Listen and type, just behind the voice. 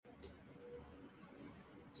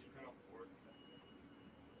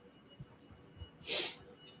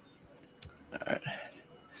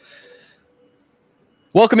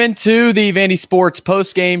Welcome into the VandySports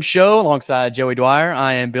postgame show alongside Joey Dwyer.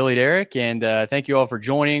 I am Billy Derrick, and thank you all for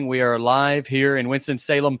joining. We are live here in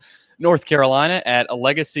Winston-Salem, North Carolina at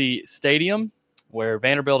Allegacy Stadium, where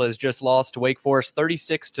Vanderbilt has just lost to Wake Forest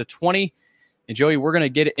 36-20. And Joey, we're going to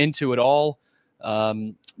get into it all,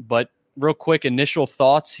 but real quick initial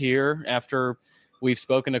thoughts here after we've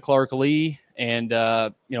spoken to Clark Lee and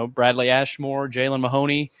Bradley Ashmore, Jalen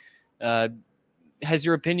Mahoney. Has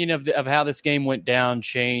your opinion of how this game went down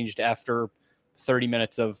changed after 30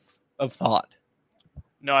 minutes of thought?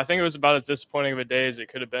 No, I think it was about as disappointing of a day as it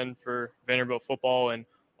could have been for Vanderbilt football and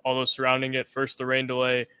all those surrounding it. First, the rain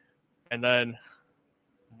delay, and then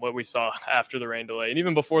what we saw after the rain delay. And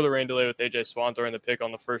even before the rain delay with A.J. Swan throwing the pick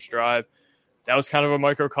on the first drive, that was kind of a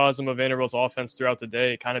microcosm of Vanderbilt's offense throughout the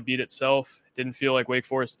day. It kind of beat itself. It didn't feel like Wake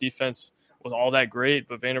Forest defense was all that great,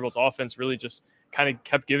 but Vanderbilt's offense really just kind of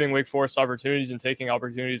kept giving Wake Forest opportunities and taking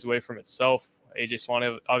opportunities away from itself. A.J.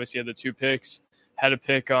 Swan obviously had the 2 picks, had a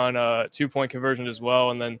pick on a 2-point conversion as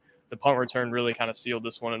well, and then the punt return really kind of sealed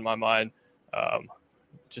this one in my mind.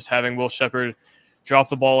 Just having Will Sheppard drop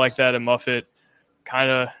the ball like that and muff it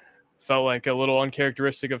kind of felt like a little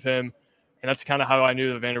uncharacteristic of him, and that's kind of how I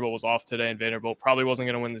knew that Vanderbilt was off today, and Vanderbilt probably wasn't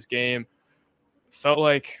going to win this game. Felt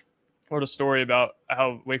like I wrote a story about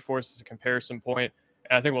how Wake Forest is a comparison point,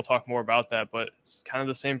 and I think we'll talk more about that, but it's kind of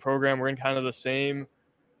the same program. We're in kind of the same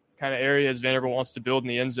kind of area as Vanderbilt wants to build in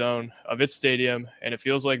the end zone of its stadium, and it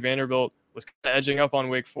feels like Vanderbilt was kind of edging up on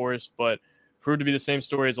Wake Forest, but proved to be the same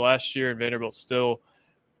story as last year, and Vanderbilt still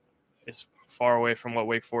is far away from what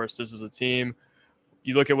Wake Forest is as a team.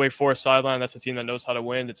 You look at Wake Forest sideline, that's a team that knows how to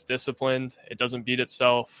win. It's disciplined. It doesn't beat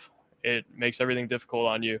itself. It makes everything difficult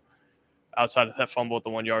on you outside of that fumble at the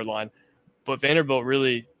 1-yard line. But Vanderbilt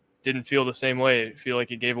really didn't feel the same way. I feel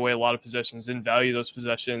like it gave away a lot of possessions, didn't value those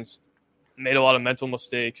possessions, made a lot of mental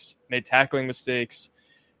mistakes, made tackling mistakes.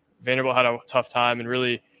 Vanderbilt had a tough time and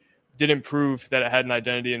really didn't prove that it had an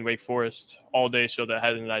identity, in Wake Forest all day showed that it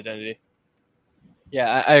had an identity.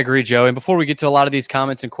 Yeah, I agree, Joe. And before we get to a lot of these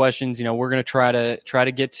comments and questions, we're going to try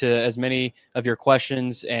to get to as many of your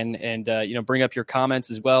questions and bring up your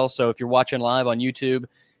comments as well. So if you're watching live on YouTube,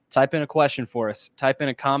 type in a question for us. Type in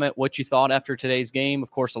a comment what you thought after today's game.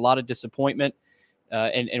 Of course, a lot of disappointment.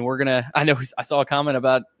 And we're going to – I know I saw a comment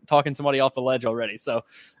about talking somebody off the ledge already. So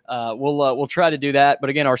we'll try to do that. But,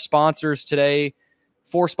 again, our sponsors today,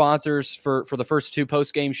 4 sponsors for the first 2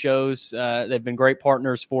 post-game shows. They've been great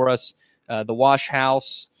partners for us. The Wash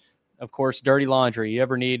House, of course, dirty laundry. You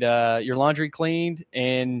ever need your laundry cleaned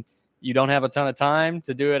and you don't have a ton of time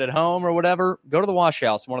to do it at home or whatever, go to the Wash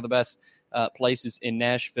House, one of the best places in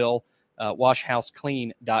Nashville,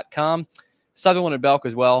 washhouseclean.com. Sutherland and Belk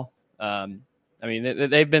as well.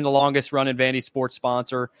 They've been the longest running VandySports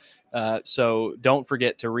sponsor, so don't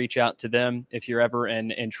forget to reach out to them if you're ever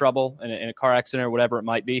in trouble in a car accident or whatever it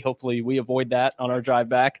might be. Hopefully we avoid that on our drive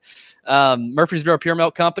back. Murfreesboro Pure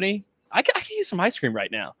Milk Company. I could use some ice cream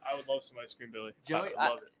right now. I would love some ice cream, Billy. Joey, I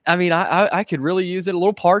love it. I could really use it. A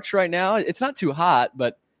little parched right now. It's not too hot,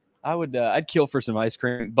 but I'd kill for some ice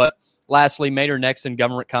cream. But lastly, Maynard Nexon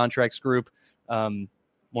Government Contracts Group, one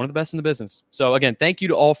of the best in the business. So again, thank you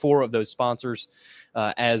to all 4 of those sponsors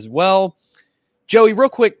as well. Joey, real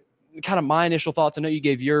quick, kind of my initial thoughts. I know you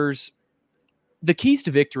gave yours. The keys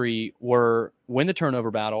to victory were win the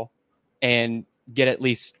turnover battle and get at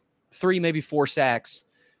least 3, maybe 4 sacks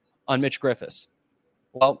on Mitch Griffiths.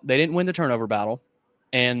 Well, they didn't win the turnover battle,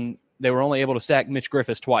 and they were only able to sack Mitch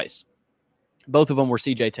Griffiths twice. Both of them were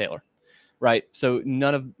C.J. Taylor, right? So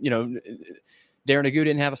none of, Darren Agu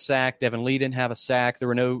didn't have a sack. Devin Lee didn't have a sack. There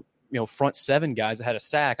were no, front 7 guys that had a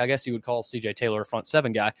sack. I guess you would call C.J. Taylor a front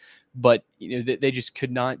 7 guy, but they just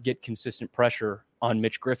could not get consistent pressure on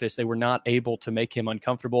Mitch Griffiths. They were not able to make him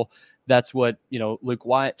uncomfortable. That's what, Luke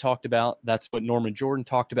Wyatt talked about. That's what Norman Jordan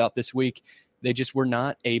talked about this week. They just were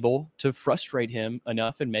not able to frustrate him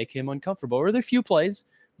enough and make him uncomfortable. Or there are a few plays,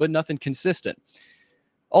 but nothing consistent.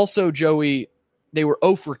 Also, Joey, they were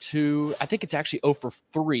 0 for 2. I think it's actually 0 for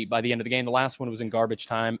 3 by the end of the game. The last one was in garbage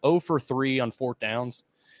time. 0 for 3 on 4th downs.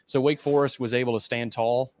 So Wake Forest was able to stand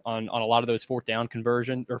tall on a lot of those 4th down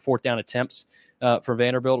conversion or 4th down attempts for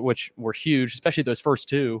Vanderbilt, which were huge, especially those first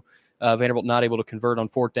 2. Vanderbilt not able to convert on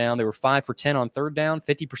 4th down. They were 5 for 10 on 3rd down,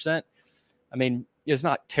 50%. I mean, it's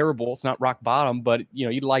not terrible. It's not rock bottom, but,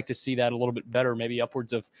 you'd like to see that a little bit better, maybe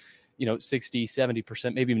upwards of, 60,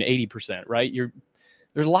 70%, maybe even 80%, right?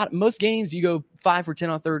 There's a lot. Most games you go 5 for 10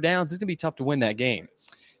 on 3rd downs. It's going to be tough to win that game.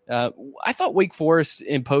 I thought Wake Forest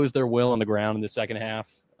imposed their will on the ground in the second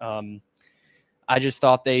half. I just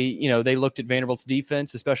thought they looked at Vanderbilt's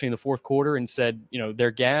defense, especially in the fourth quarter, and said,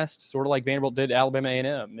 they're gassed, sort of like Vanderbilt did Alabama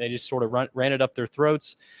A&M. They just sort of ran it up their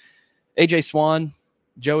throats. A.J. Swan,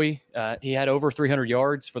 Joey, he had over 300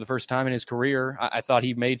 yards for the first time in his career. I thought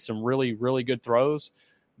he made some really, really good throws,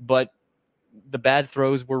 but the bad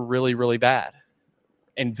throws were really, really bad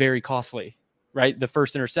and very costly, right? The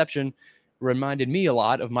first interception reminded me a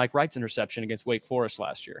lot of Mike Wright's interception against Wake Forest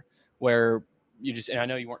last year, where and I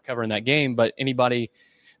know you weren't covering that game, but anybody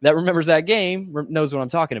that remembers that game knows what I'm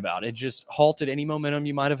talking about. It just halted any momentum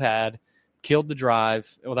you might have had, killed the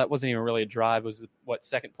drive. Well, that wasn't even really a drive. It was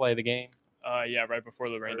second play of the game? Yeah, right before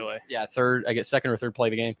the rain delay. Yeah, second or third play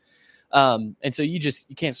of the game. And so you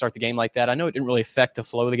can't start the game like that. I know it didn't really affect the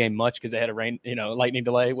flow of the game much because they had a lightning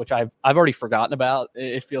delay, which I've already forgotten about.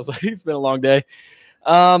 It feels like it's been a long day.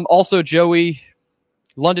 Also, Joey,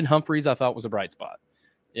 London Humphreys, I thought was a bright spot.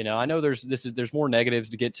 I know there's more negatives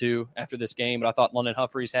to get to after this game, but I thought London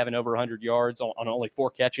Humphreys having over 100 yards on only 4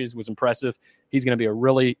 catches was impressive. He's going to be a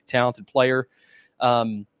really talented player.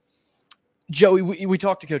 Joey, we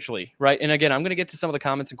talked to Coach Lee, right? And again, I'm going to get to some of the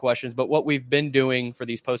comments and questions, but what we've been doing for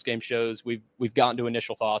these post-game shows, we've gotten to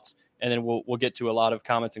initial thoughts, and then we'll get to a lot of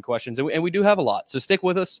comments and questions, and we do have a lot. So stick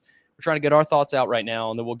with us. We're trying to get our thoughts out right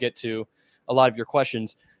now, and then we'll get to a lot of your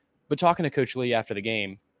questions. But talking to Coach Lee after the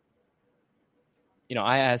game,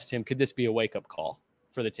 I asked him, could this be a wake-up call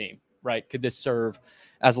for the team, right? Could this serve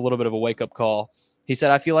as a little bit of a wake-up call? He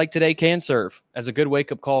said, I feel like today can serve as a good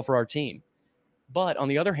wake-up call for our team. But on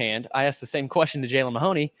the other hand, I asked the same question to Jalen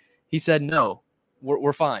Mahoney. He said, no,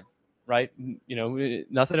 we're fine, right?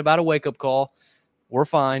 Nothing about a wake-up call. We're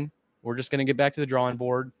fine. We're just going to get back to the drawing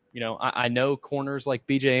board. I know corners like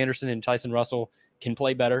B.J. Anderson and Tyson Russell can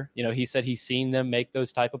play better. He said he's seen them make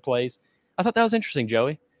those type of plays. I thought that was interesting,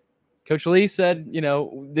 Joey. Coach Lee said,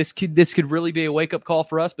 this could really be a wake-up call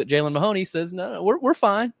for us, but Jalen Mahoney says, no, we're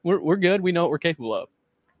fine. We're good. We know what we're capable of.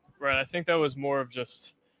 Right. I think that was more of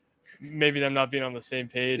just maybe them not being on the same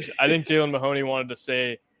page. I think Jalen Mahoney wanted to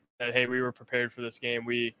say that, hey, we were prepared for this game.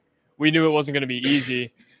 We knew it wasn't going to be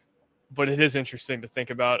easy, but it is interesting to think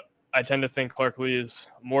about. I tend to think Clark Lee is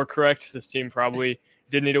more correct. This team probably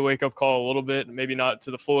did need a wake-up call a little bit, maybe not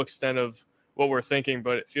to the full extent of what we're thinking,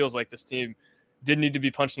 but it feels like this team did need to be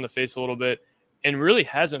punched in the face a little bit and really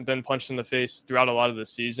hasn't been punched in the face throughout a lot of the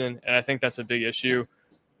season. And I think that's a big issue,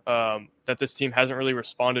 that this team hasn't really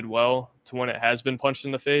responded well to when it has been punched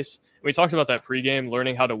in the face. And we talked about that pregame.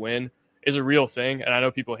 Learning how to win is a real thing, and I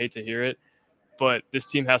know people hate to hear it, but this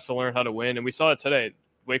team has to learn how to win. And we saw it today.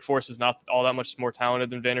 Wake Forest is not all that much more talented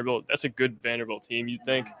than Vanderbilt. That's a good Vanderbilt team, you'd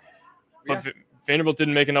think. But yeah. Vanderbilt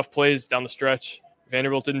didn't make enough plays down the stretch.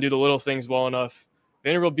 Vanderbilt didn't do the little things well enough.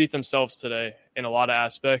 Vanderbilt beat themselves today in a lot of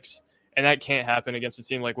aspects, and that can't happen against a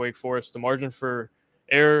team like Wake Forest. The margin for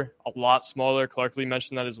error, a lot smaller. Clark Lee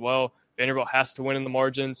mentioned that as well. Vanderbilt has to win in the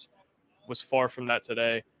margins. Was far from that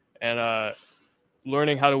today. And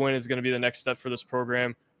learning how to win is going to be the next step for this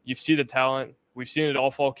program. You see the talent. We've seen it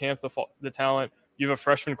all fall camp, the talent. You have a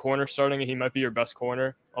freshman corner starting, and he might be your best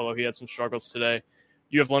corner, although he had some struggles today.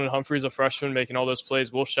 You have London Humphreys, a freshman, making all those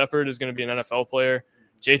plays. Will Shepard is going to be an NFL player.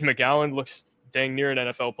 Jaden McGowan looks dang near an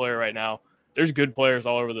NFL player right now. There's good players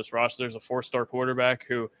all over this roster. There's a 4-star quarterback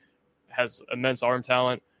who has immense arm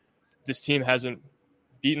talent. This team hasn't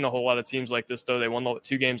beaten a whole lot of teams like this, though. They won the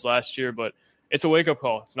 2 games last year, but it's a wake-up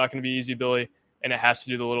call. It's not going to be easy, Billy, and it has to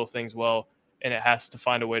do the little things well, and it has to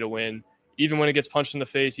find a way to win. Even when it gets punched in the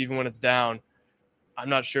face, even when it's down, I'm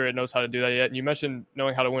not sure it knows how to do that yet. And you mentioned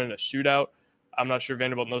knowing how to win in a shootout. I'm not sure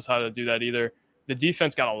Vanderbilt knows how to do that either. The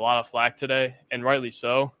defense got a lot of flack today, and rightly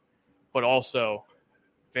so. But also,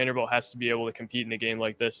 Vanderbilt has to be able to compete in a game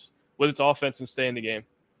like this with its offense and stay in the game.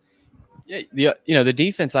 Yeah, the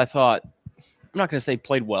defense, I thought, I'm not going to say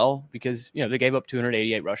played well because, they gave up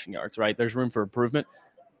 288 rushing yards, right? There's room for improvement.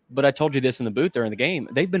 But I told you this in the booth during the game.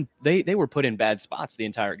 They were put in bad spots the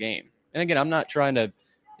entire game. And again, I'm not trying to,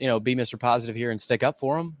 be Mr. Positive here and stick up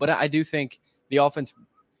for them, but I do think the offense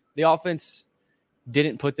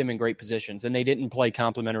didn't put them in great positions, and they didn't play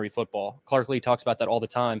complementary football. Clark Lee talks about that all the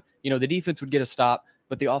time. The defense would get a stop,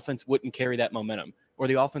 but the offense wouldn't carry that momentum, or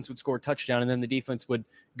the offense would score a touchdown, and then the defense would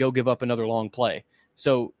go give up another long play.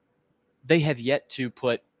 So they have yet to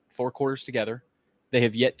put 4 quarters together. They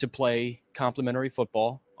have yet to play complementary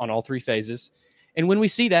football on all 3 phases. And when we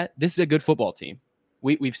see that, this is a good football team.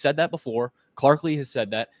 We've said that before. Clark Lee has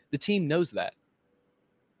said that. The team knows that.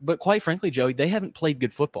 But quite frankly, Joey, they haven't played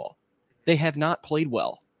good football. They have not played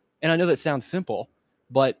well. And I know that sounds simple,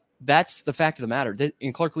 but that's the fact of the matter.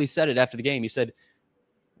 And Clark Lee said it after the game. He said,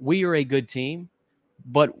 we are a good team,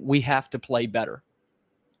 but we have to play better.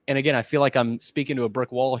 And again, I feel like I'm speaking to a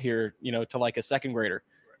brick wall here, to like a second grader,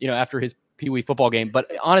 after his Pee Wee football game.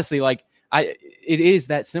 But honestly, like it is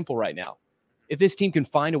that simple right now. If this team can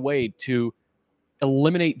find a way to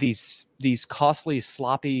eliminate these costly,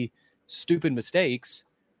 sloppy, stupid mistakes,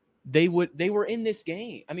 they were in this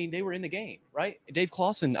game. I mean, they were in the game, right? Dave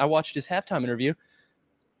Clawson, I watched his halftime interview.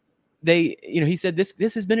 He said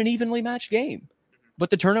this has been an evenly matched game, but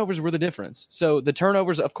the turnovers were the difference. So the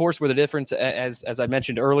turnovers, of course, were the difference, as I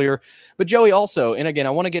mentioned earlier. But Joey also, and again,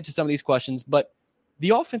 I want to get to some of these questions, but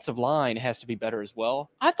the offensive line has to be better as well.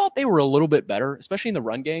 I thought they were a little bit better, especially in the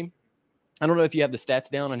run game. I don't know if you have the stats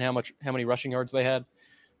down on how many rushing yards they had.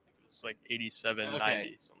 It's like 87, okay.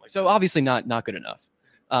 90, something like so that. Obviously not good enough.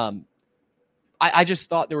 I just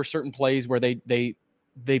thought there were certain plays where they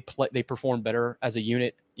performed better as a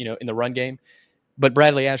unit, in the run game. But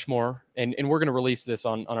Bradley Ashmore, and we're going to release this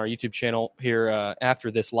on our YouTube channel here after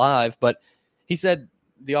this live, but he said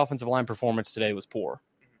the offensive line performance today was poor,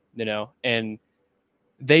 and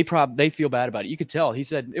they feel bad about it. You could tell. He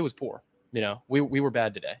said it was poor. We were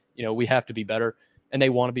bad today. We have to be better, and they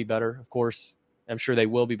want to be better. Of course, I'm sure they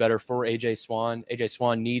will be better for AJ Swann. AJ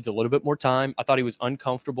Swann needs a little bit more time. I thought he was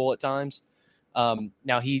uncomfortable at times.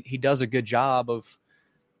 Now he does a good job of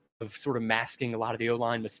sort of masking a lot of the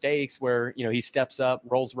O-line mistakes where, he steps up,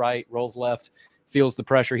 rolls right, rolls left, feels the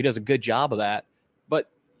pressure. He does a good job of that.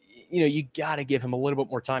 But, you got to give him a little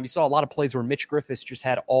bit more time. You saw a lot of plays where Mitch Griffiths just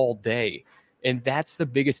had all day. And that's the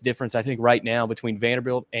biggest difference, I think, right now between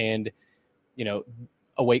Vanderbilt and,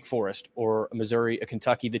 a Wake Forest or a Missouri, a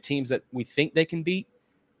Kentucky, the teams that we think they can beat.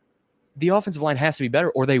 The offensive line has to be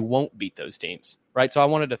better or they won't beat those teams, right? So I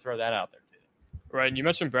wanted to throw that out there. Right, and you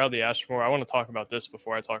mentioned Bradley Ashmore. I want to talk about this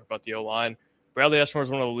before I talk about the O-line. Bradley Ashmore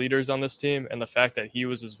is one of the leaders on this team, and the fact that he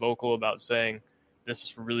was as vocal about saying, this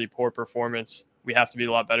is really poor performance, we have to be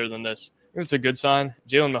a lot better than this, I think it's a good sign.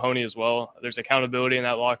 Jalen Mahoney as well. There's accountability in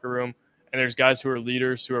that locker room, and there's guys who are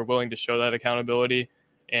leaders who are willing to show that accountability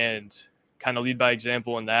and kind of lead by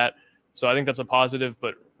example in that. So I think that's a positive,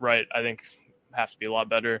 but right, I think have to be a lot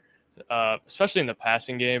better, especially in the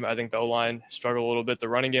passing game. I think the O-line struggled a little bit. The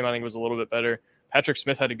running game, I think, was a little bit better. Patrick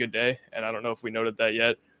Smith had a good day, and I don't know if we noted that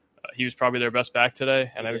yet. He was probably their best back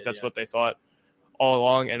today, and I think that's what they thought all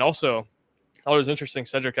along. And also, I thought it was interesting,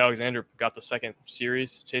 Cedric Alexander got the second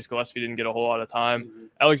series. Chase Gillespie didn't get a whole lot of time. Mm-hmm.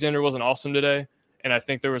 Alexander wasn't awesome today, and I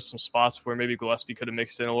think there was some spots where maybe Gillespie could have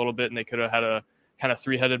mixed in a little bit, and they could have had a kind of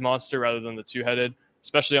three-headed monster rather than the two-headed,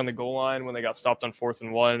 especially on the goal line when they got stopped on 4th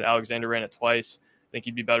and 1. Alexander ran it twice. I think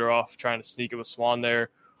he'd be better off trying to sneak it with Swann there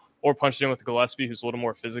or punch it in with Gillespie, who's a little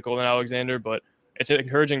more physical than Alexander, but it's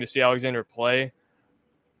encouraging to see Alexander play.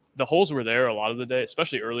 The holes were there a lot of the day,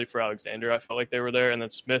 especially early for Alexander. I felt like they were there, and then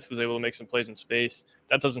Smith was able to make some plays in space.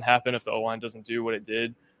 That doesn't happen if the O-line doesn't do what it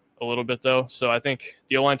did a little bit, though. So I think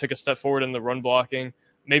the O-line took a step forward in the run blocking,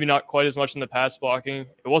 maybe not quite as much in the pass blocking.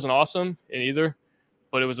 It wasn't awesome in either,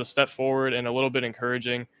 but it was a step forward and a little bit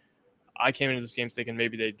encouraging. I came into this game thinking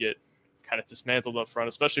maybe they'd get kind of dismantled up front,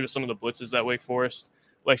 especially with some of the blitzes that Wake Forest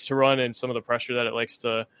likes to run and some of the pressure that it likes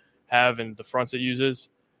to have and the fronts it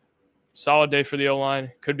uses. Solid day for the O-line.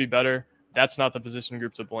 Could be better. That's not the position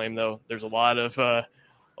group to blame, though. There's a lot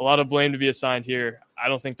of blame to be assigned here. I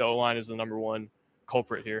don't think the O-line is the number one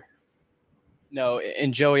culprit here. No,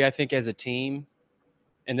 and Joey, I think as a team,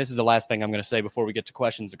 and this is the last thing I'm going to say before we get to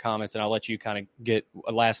questions and comments, and I'll let you kind of get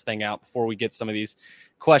a last thing out before we get some of these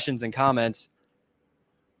questions and comments.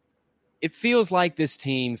 It feels like this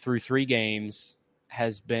team through 3 games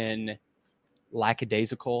has been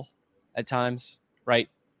lackadaisical at times, right?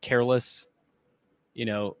 Careless.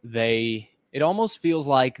 It almost feels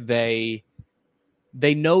like they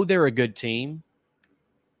know they're a good team,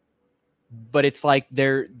 but it's like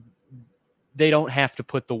they don't have to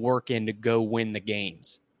put the work in to go win the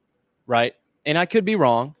games, right? And I could be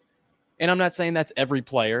wrong, and I'm not saying that's every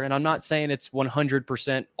player, and I'm not saying it's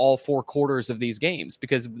 100% all 4 quarters of these games,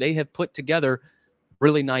 because they have put together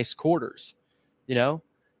really nice quarters, and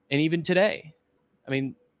even today, I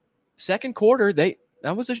mean, second quarter, that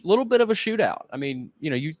was a little bit of a shootout. I mean,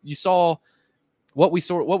 you saw what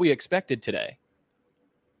we expected today,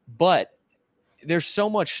 but there's so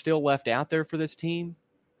much still left out there for this team.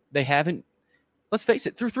 They haven't, let's face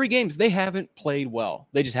it, through 3 games, they haven't played well.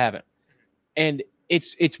 They just haven't. And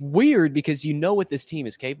it's weird because what this team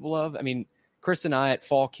is capable of. I mean, Chris and I at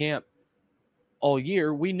fall camp all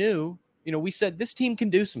year, we knew, we said this team can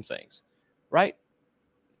do some things, right?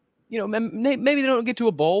 Maybe they don't get to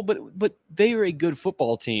a bowl, but they are a good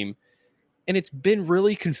football team, and it's been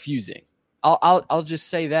really confusing. I'll just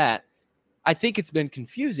say that. I think it's been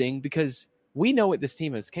confusing because we know what this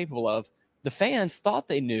team is capable of. The fans thought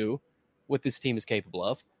they knew what this team is capable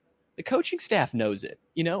of. The coaching staff knows it.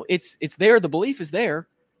 It's there. The belief is there,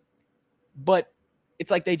 but it's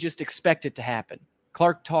like they just expect it to happen.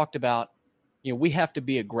 Clark talked about, we have to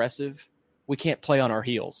be aggressive. We can't play on our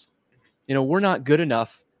heels. We're not good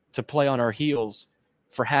enough to play on our heels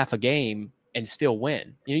for half a game and still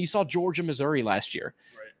win. You saw Georgia, Missouri last year.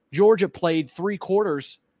 Right. Georgia played 3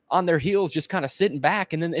 quarters on their heels, just kind of sitting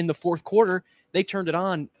back. And then in the fourth quarter, they turned it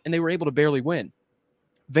on and they were able to barely win.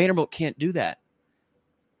 Vanderbilt can't do that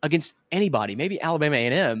against anybody. Maybe Alabama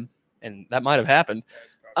A&M, and that might have happened.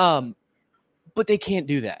 But they can't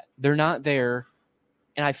do that. They're not there.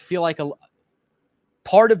 And I feel like a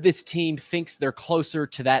part of this team thinks they're closer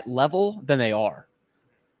to that level than they are.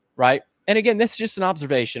 Right? And again, this is just an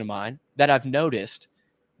observation of mine that I've noticed.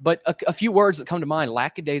 But a few words that come to mind: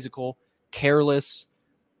 lackadaisical, careless,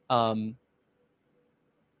 and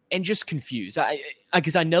just confused.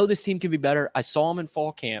 Because I know this team can be better. I saw him in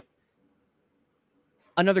fall camp.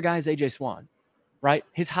 Another guy is AJ Swan, right?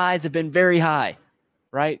 His highs have been very high,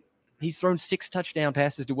 right? He's thrown 6 touchdown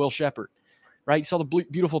passes to Will Shepherd, right? You saw the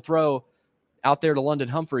beautiful throw out there to London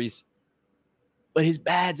Humphreys, but his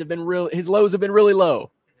his lows have been really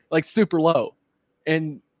low, like super low.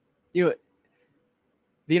 And,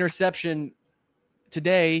 the interception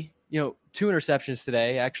today, 2 interceptions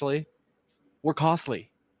today, actually, were costly,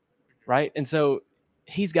 right? And so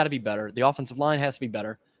he's got to be better. The offensive line has to be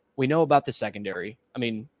better. We know about the secondary. I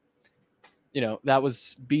mean, that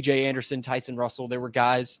was B.J. Anderson, Tyson Russell. There were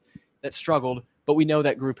guys that struggled, but we know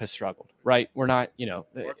that group has struggled, right? We're not, Martell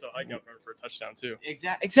Hike got run for a touchdown too.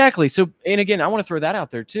 Exactly. So, and again, I want to throw that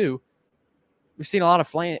out there too. We've seen a lot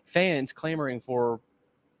of fans clamoring for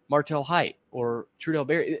Martell Hite or Trudell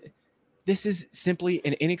Berry. This is simply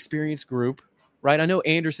an inexperienced group, right? I know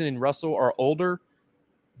Anderson and Russell are older,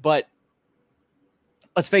 but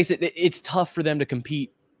let's face it, it's tough for them to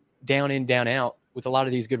compete down in, down out with a lot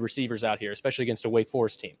of these good receivers out here, especially against a Wake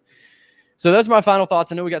Forest team. So those are my final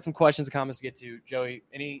thoughts. I know we got some questions and comments to get to. Joey,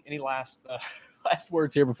 any last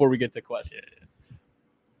words here before we get to questions?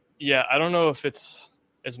 Yeah, I don't know if it's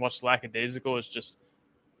as much lackadaisical as just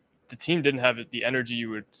the team didn't have the energy you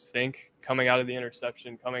would think coming out of the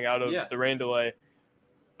interception, coming out of the rain delay.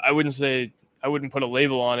 I wouldn't put a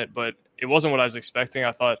label on it, but it wasn't what I was expecting.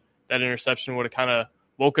 I thought that interception would have kind of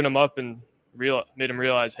woken them up and made them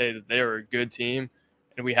realize, hey, that they are a good team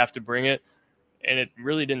and we have to bring it. And it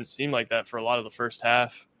really didn't seem like that for a lot of the first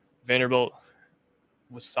half. Vanderbilt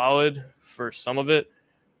was solid for some of it,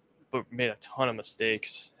 but made a ton of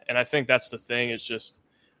mistakes. And I think that's the thing, is just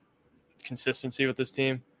consistency with this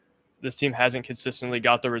team. This team hasn't consistently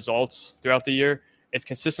got the results throughout the year. It's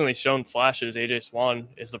consistently shown flashes. AJ Swan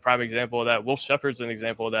is the prime example of that. Will Shepherd's an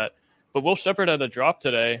example of that. But Will Shepherd had a drop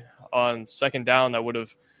today on second down that would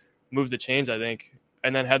have moved the chains, I think,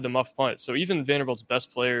 and then had the muff punt. So even Vanderbilt's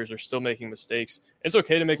best players are still making mistakes. It's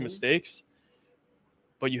okay to make mistakes,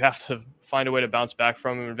 but you have to find a way to bounce back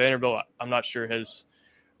from them. And Vanderbilt, I'm not sure, has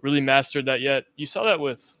really mastered that yet. You saw that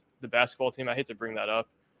with the basketball team. I hate to bring that up,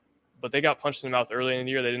 but they got punched in the mouth early in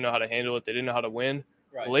the year. They didn't know how to handle it. They didn't know how to win.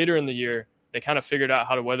 Right. Later in the year, they kind of figured out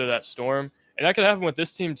how to weather that storm. And that could happen with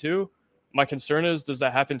this team too. My concern is, does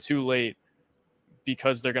that happen too late?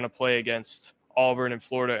 Because they're going to play against Auburn and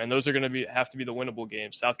Florida, and those are going to have to be the winnable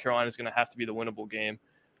games. South Carolina is going to have to be the winnable game.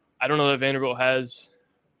 I don't know that Vanderbilt has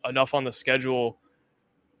enough on the schedule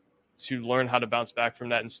to learn how to bounce back from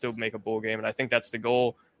that and still make a bowl game. And I think that's the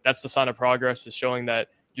goal. That's the sign of progress, is showing that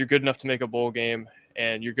you're good enough to make a bowl game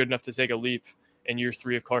and you're good enough to take a leap in year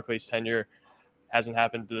 3 of Clark Lea's tenure. Hasn't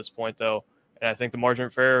happened to this point, though. And I think the margin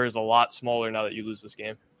of error is a lot smaller now that you lose this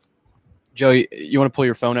game. Joey, you want to pull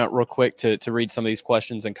your phone out real quick to read some of these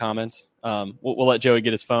questions and comments? We'll let Joey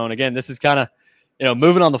get his phone. Again, this is kind of,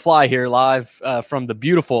 moving on the fly here live from the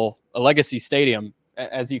beautiful Allegacy Stadium.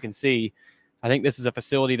 As you can see, I think this is a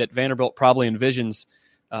facility that Vanderbilt probably envisions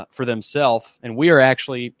for themselves. And we are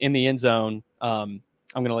actually in the end zone. I'm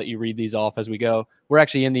going to let you read these off as we go. We're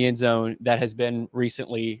actually in the end zone that has been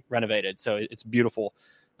recently renovated. So it's beautiful.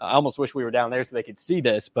 I almost wish we were down there so they could see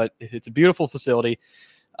this, but it's a beautiful facility.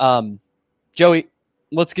 Joey,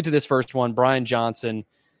 let's get to this first one. Brian Johnson,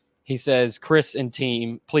 he says, Chris and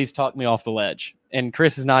team, please talk me off the ledge. And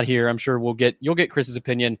Chris is not here. I'm sure you'll get Chris's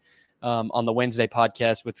opinion on the Wednesday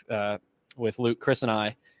podcast with Luke, Chris, and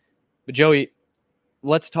I. But Joey,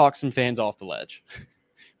 let's talk some fans off the ledge.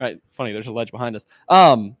 Right? Funny, there's a ledge behind us.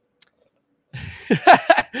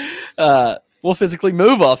 We'll physically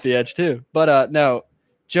move off the edge too. But no,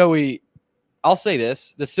 Joey, I'll say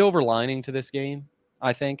this: the silver lining to this game,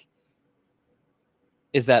 I think,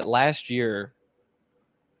 is that last year,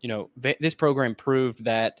 this program proved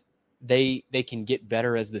that they can get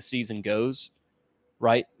better as the season goes,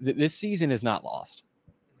 right? This season is not lost,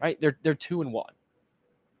 right? They're 2-1.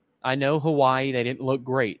 I know Hawaii, they didn't look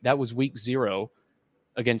great. That was week 0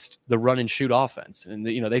 against the run and shoot offense. And,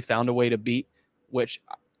 they found a way to beat, which,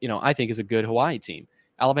 I think is a good Hawaii team.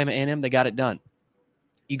 Alabama A&M, they got it done.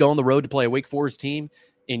 You go on the road to play a Wake Forest team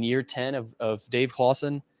in year 10 of Dave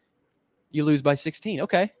Clawson, you lose by 16.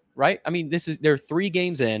 Okay, right? I mean, they're 3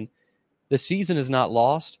 games in. The season is not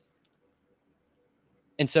lost.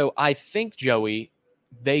 And so I think, Joey,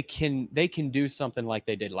 they can do something like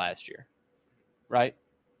they did last year, right?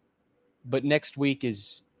 But next week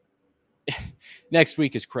is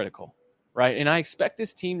critical, right? And I expect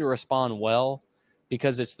this team to respond well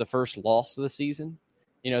because it's the first loss of the season.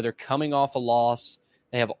 They're coming off a loss.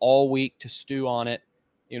 They have all week to stew on it.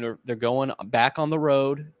 They're going back on the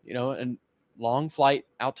road, and long flight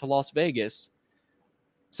out to Las Vegas.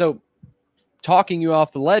 So talking you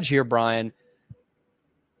off the ledge here, Brian,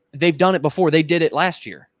 they've done it before. They did it last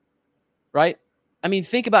year, right? I mean,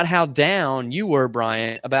 think about how down you were,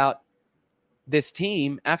 Brian, about this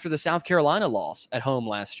team after the South Carolina loss at home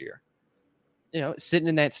last year. Sitting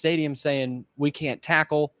in that stadium saying, we can't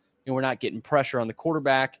tackle and we're not getting pressure on the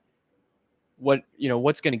quarterback.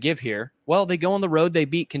 What's going to give here? Well, they go on the road. They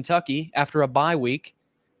beat Kentucky after a bye week,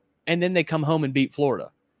 and then they come home and beat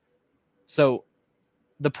Florida. So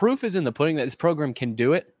the proof is in the pudding that this program can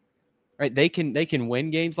do it, right? They can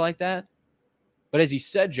win games like that. But as you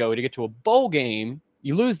said, Joey, to get to a bowl game,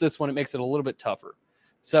 you lose this one, it makes it a little bit tougher.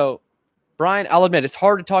 So, Brian, I'll admit it's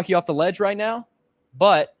hard to talk you off the ledge right now,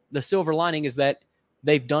 but the silver lining is that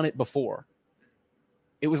they've done it before.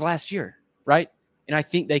 It was last year, right? And I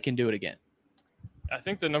think they can do it again. I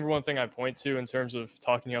think the number one thing I point to in terms of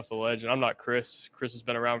talking you off the ledge, and I'm not Chris. Chris has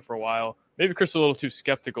been around for a while. Maybe Chris is a little too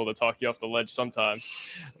skeptical to talk you off the ledge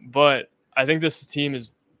sometimes. But I think this team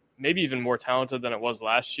is maybe even more talented than it was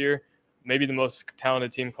last year. Maybe the most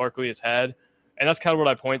talented team Clark Lee has had. And that's kind of what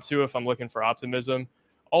I point to if I'm looking for optimism.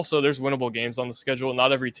 Also, there's winnable games on the schedule.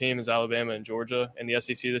 Not every team is Alabama and Georgia in the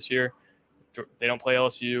SEC this year. They don't play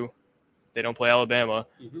LSU. They don't play Alabama.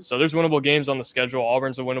 Mm-hmm. So there's winnable games on the schedule.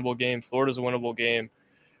 Auburn's a winnable game. Florida's a winnable game.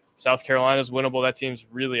 South Carolina's winnable. That team's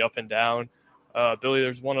really up and down. Billy,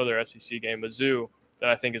 there's one other SEC game, Mizzou, that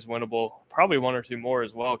I think is winnable. Probably one or two more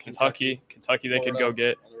as well. Kentucky, they could go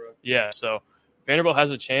get. Yeah, so Vanderbilt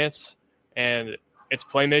has a chance, and its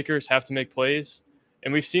playmakers have to make plays.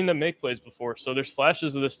 And we've seen them make plays before. So there's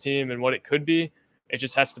flashes of this team and what it could be. It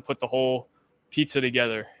just has to put the whole pizza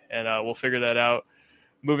together, and we'll figure that out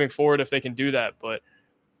moving forward if they can do that. But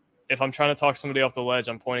if I'm trying to talk somebody off the ledge,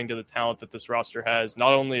 I'm pointing to the talent that this roster has.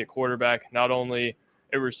 Not only a quarterback, not only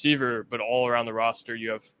a receiver, but all around the roster.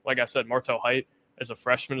 You have, like I said, Martell Height as a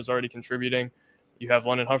freshman is already contributing. You have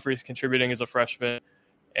London Humphreys contributing as a freshman,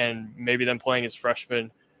 and maybe them playing as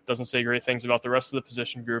freshmen doesn't say great things about the rest of the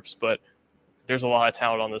position groups, but there's a lot of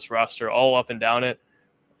talent on this roster, all up and down it.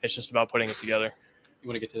 It's just about putting it together. You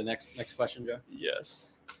want to get to the next question, Joe? Yes.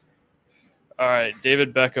 All right.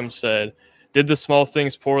 David Beckham said, did the small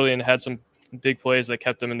things poorly and had some big plays that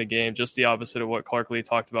kept them in the game. Just the opposite of what Clark Lee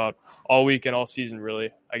talked about all week and all season,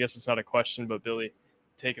 really. I guess it's not a question, but Billy,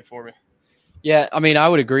 take it for me. Yeah, I mean, I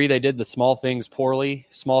would agree they did the small things poorly.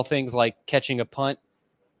 Small things like catching a punt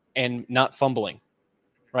and not fumbling,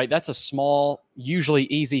 right? That's a small, usually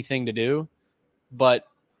easy thing to do. But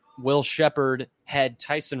Will Shepherd had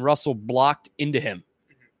Tyson Russell blocked into him.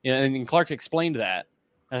 And Clark explained that.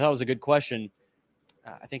 And I thought it was a good question.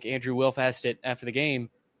 I think Andrew Wilf asked it after the game.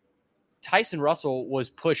 Tyson Russell was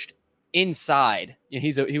pushed inside.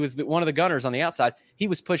 He was one of the gunners on the outside. He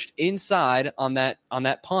was pushed inside on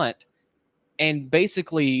that punt and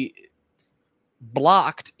basically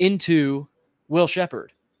blocked into Will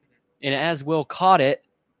Shepherd. And as Will caught it,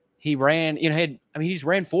 he ran, he just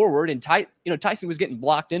ran forward and Tyson was getting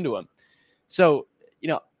blocked into him. So,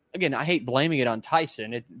 again, I hate blaming it on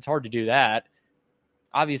Tyson. It's hard to do that.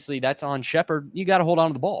 Obviously, that's on Shepherd. You got to hold on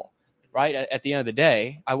to the ball, right? At the end of the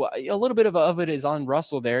day, a little bit of it is on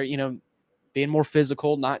Russell there, being more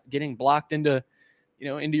physical, not getting blocked into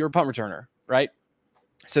your punt returner, right?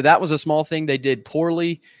 So that was a small thing they did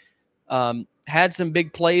poorly. Had some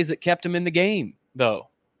big plays that kept him in the game, though.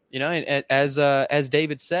 And as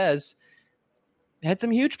David says, had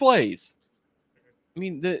some huge plays. I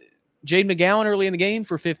mean, Jade McGowan early in the game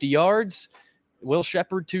for 50 yards. Will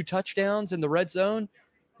Shepherd 2 touchdowns in the red zone.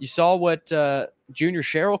 You saw what Junior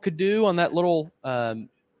Sherrill could do on that little,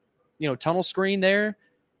 tunnel screen there.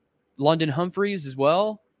 London Humphreys as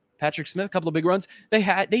well. Patrick Smith, a couple of big runs.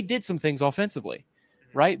 They did some things offensively,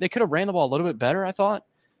 right? They could have ran the ball a little bit better, I thought.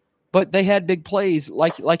 But they had big plays,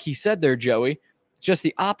 like he said there, Joey. It's just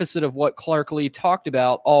the opposite of what Clark Lee talked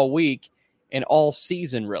about all week and all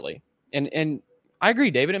season, really. And I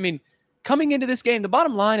agree, David. I mean, coming into this game, the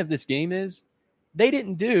bottom line of this game is they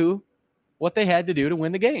didn't do what they had to do to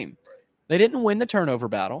win the game. They didn't win the turnover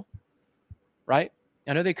battle, right?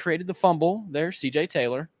 I know they created the fumble there, CJ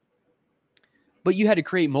Taylor, but you had to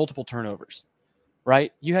create multiple turnovers,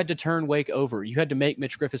 right? You had to turn Wake over. You had to make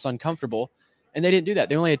Mitch Griffiths uncomfortable, and they didn't do that.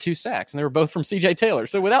 They only had 2 sacks, and they were both from CJ Taylor.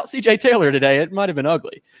 So without CJ Taylor today, it might have been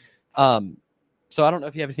ugly. So I don't know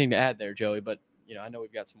if you have anything to add there, Joey, but I know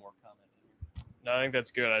we've got some more comments. No, I think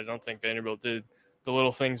that's good. I don't think Vanderbilt did the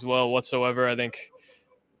little things well whatsoever. I think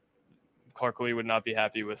Clark Lee would not be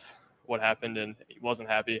happy with what happened, and he wasn't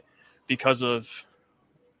happy because of,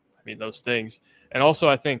 those things. And also,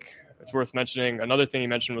 I think it's worth mentioning, another thing he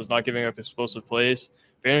mentioned was not giving up explosive plays.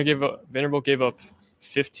 Vanderbilt gave up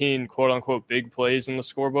 15 quote-unquote big plays in the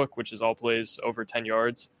scorebook, which is all plays over 10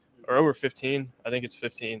 yards, or over 15. I think it's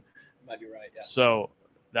 15. Might be right, yeah. So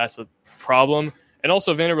that's a problem. And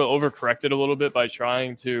also Vanderbilt overcorrected a little bit by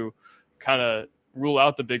trying to kind of rule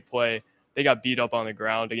out the big play. They got beat up on the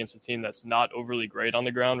ground against a team that's not overly great on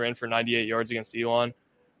the ground, ran for 98 yards against Elon.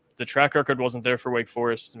 The track record wasn't there for Wake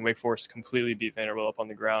Forest, and Wake Forest completely beat Vanderbilt up on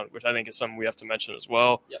the ground, which I think is something we have to mention as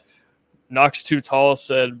well. Yep. Knox Too Tall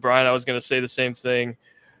said, Brian, I was going to say the same thing.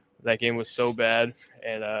 That game was so bad,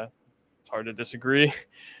 and it's hard to disagree.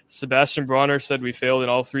 Sebastian Bronner said we failed in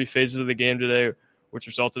all 3 phases of the game today, which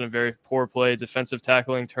resulted in very poor play, defensive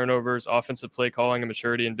tackling, turnovers, offensive play calling, and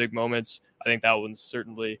maturity in big moments. I think that one's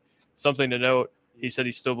certainly something to note. He said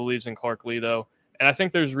he still believes in Clark Lee, though. And I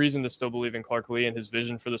think there's reason to still believe in Clark Lee and his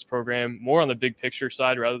vision for this program, more on the big picture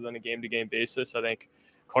side rather than a game-to-game basis. I think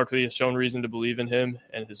Clark Lee has shown reason to believe in him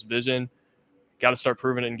and his vision. Got to start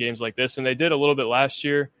proving it in games like this. And they did a little bit last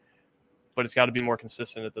year, but it's got to be more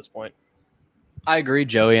consistent at this point. I agree,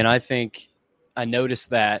 Joey, and I think I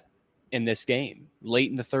noticed that in this game,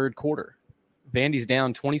 late in the third quarter. Vandy's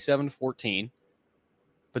down 27-14,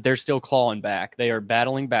 but they're still clawing back. They are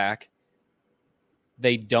battling back.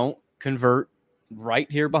 They don't convert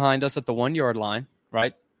right here behind us at the 1-yard line,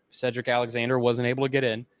 right? Cedric Alexander wasn't able to get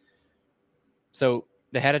in. So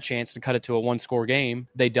they had a chance to cut it to a 1-score game.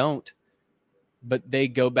 They don't, but they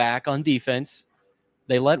go back on defense.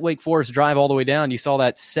 They let Wake Forest drive all the way down. You saw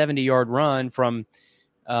that 70-yard run from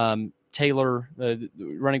Taylor, the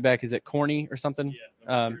running back. Is it Corney or something?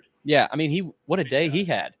 Yeah, what a day he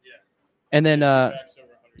had. Yeah. And then,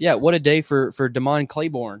 what a day for Damon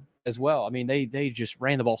Claiborne as well. They just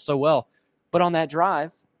ran the ball so well. But on that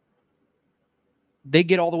drive, they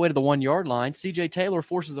get all the way to the 1-yard line. CJ Taylor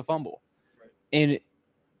forces a fumble. Right. And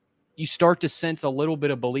you start to sense a little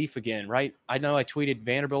bit of belief again, right? I know I tweeted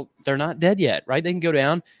Vanderbilt, they're not dead yet, right? They can go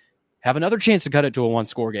down, have another chance to cut it to a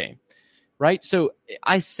 1-score game, right? So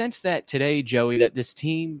I sense that today, Joey, that this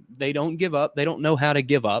team, they don't give up. They don't know how to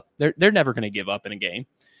give up. They're never going to give up in a game.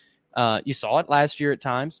 You saw it last year at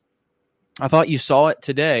times. I thought you saw it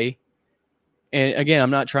today. And again,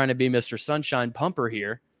 I'm not trying to be Mr. Sunshine Pumper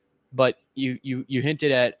here, but you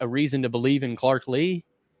hinted at a reason to believe in Clark Lee.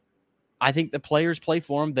 I think the players play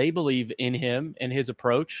for him. They believe in him and his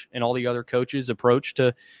approach and all the other coaches' approach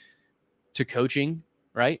to coaching,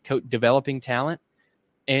 right? Developing talent.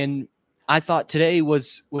 And I thought today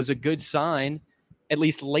was a good sign, at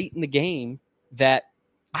least late in the game, that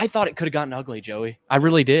I thought it could have gotten ugly, Joey. I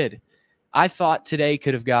really did. I thought today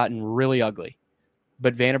could have gotten really ugly.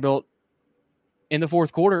 But Vanderbilt, in the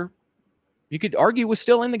fourth quarter, you could argue was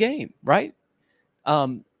still in the game, right?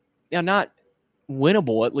 Not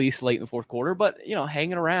winnable, at least late in the fourth quarter, but,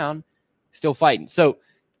 hanging around, still fighting. So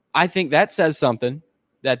I think that says something,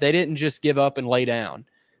 that they didn't just give up and lay down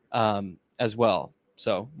as well.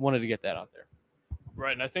 So wanted to get that out there.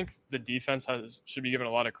 Right, and I think the defense should be given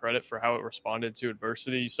a lot of credit for how it responded to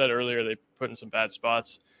adversity. You said earlier they put in some bad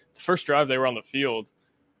spots. The first drive they were on the field,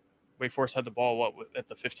 Wake Forest had the ball, at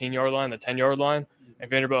the 15-yard line, the 10-yard line, and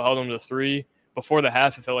Vanderbilt held them to 3. Before the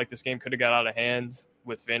half, it felt like this game could have got out of hand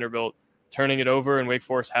with Vanderbilt turning it over and Wake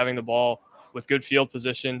Forest having the ball with good field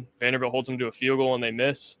position. Vanderbilt holds them to a field goal and they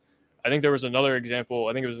miss. I think there was another example.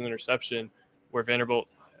 I think it was an interception where Vanderbilt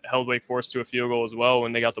held Wake Forest to a field goal as well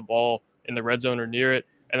when they got the ball in the red zone or near it.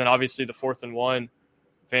 And then obviously the 4th and 1,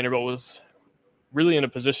 Vanderbilt was really in a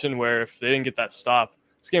position where if they didn't get that stop,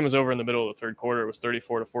 this game was over in the middle of the third quarter. It was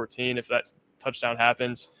 34-14. If that touchdown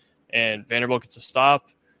happens and Vanderbilt gets a stop,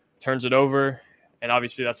 turns it over, and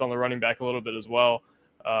obviously that's on the running back a little bit as well,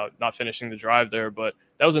 not finishing the drive there. But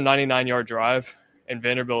that was a 99-yard drive, and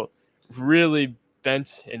Vanderbilt really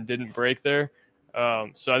bent and didn't break there.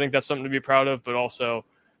 So I think that's something to be proud of, but also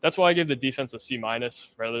that's why I give the defense a C-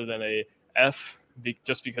 rather than a F.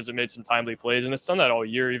 just because it made some timely plays. And it's done that all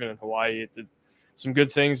year, even in Hawaii. It did some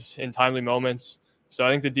good things in timely moments. So I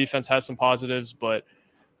think the defense has some positives, but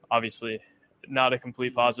obviously not a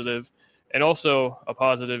complete positive. And also a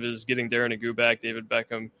positive is getting Darren Agu back. David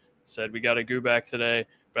Beckham said, we got Agu back today,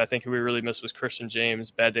 but I think who we really missed was Christian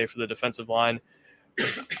James. Bad day for the defensive line.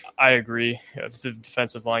 I agree. The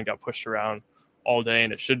defensive line got pushed around all day,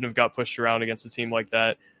 and it shouldn't have got pushed around against a team like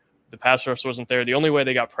that. The pass rush wasn't there. The only way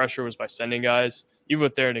they got pressure was by sending guys, even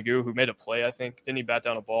with Darren Agu, who made a play, I think. Didn't he bat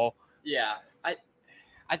down a ball? Yeah,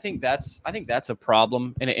 I think that's a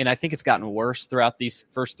problem, and I think it's gotten worse throughout these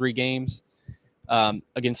first 3 games.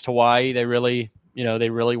 Against Hawaii, they really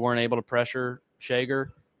weren't able to pressure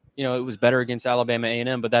Shager. It was better against Alabama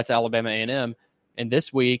A&M, but that's Alabama A&M. And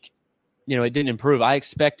this week, it didn't improve. I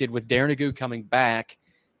expected with Darren Agu coming back,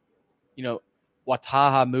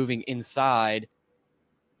 Wataha moving inside,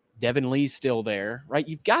 Devin Lee's still there, right?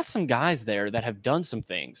 You've got some guys there that have done some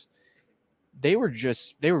things. They were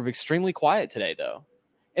extremely quiet today, though.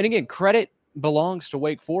 And again, credit belongs to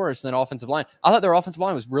Wake Forest and that offensive line. I thought their offensive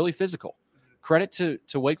line was really physical. Credit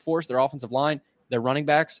to Wake Forest, their offensive line, their running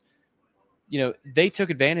backs. They took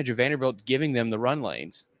advantage of Vanderbilt giving them the run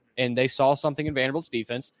lanes, and they saw something in Vanderbilt's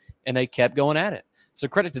defense, and they kept going at it. So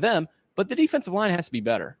credit to them, but the defensive line has to be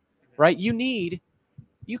better, right?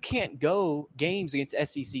 You can't go games against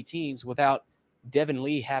SEC teams without Devin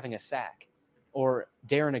Lee having a sack or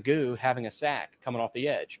Darren Agu having a sack coming off the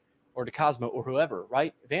edge or DeCosmo or whoever,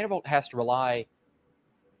 right? Vanderbilt has to rely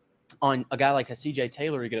on a guy like a CJ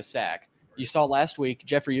Taylor to get a sack. You saw last week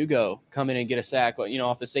Jeffrey Ugo come in and get a sack,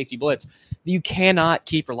 off the safety blitz. You cannot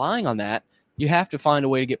keep relying on that. You have to find a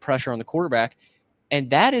way to get pressure on the quarterback, and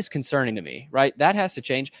that is concerning to me, right? That has to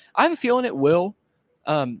change. I have a feeling it will.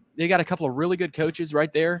 They got a couple of really good coaches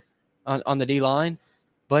right there on the D-line,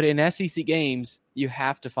 but in SEC games, you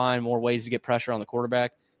have to find more ways to get pressure on the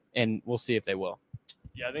quarterback, and we'll see if they will.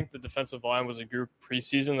 Yeah, I think the defensive line was a group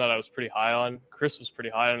preseason that I was pretty high on. Chris was pretty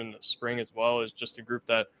high on in the spring as well. It's just a group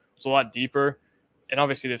that was a lot deeper, and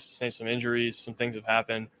obviously they've sustained some injuries. Some things have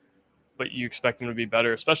happened, but you expect them to be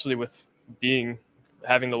better, especially with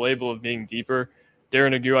having the label of being deeper.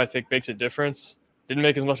 Darren Agu, I think, makes a difference. Didn't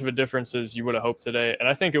make as much of a difference as you would have hoped today, and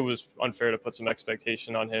I think it was unfair to put some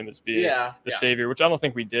expectation on him as being the savior, which I don't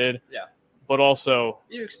think we did. Yeah. But also,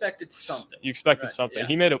 you expected something. Something. Yeah.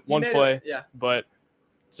 He made one play, but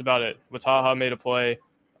that's about it. Wataha made a play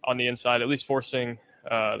on the inside, at least forcing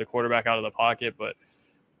the quarterback out of the pocket, but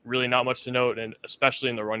really not much to note, and especially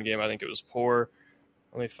in the run game, I think it was poor.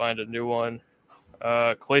 Let me find a new one.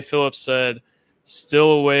 Clay Phillips said,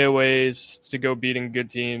 still a ways to go beating good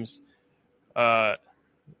teams.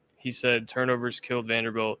 He said turnovers killed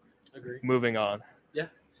Vanderbilt. Agree. Moving on. Yeah,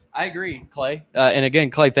 I agree, Clay. And again,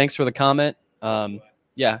 Clay, thanks for the comment.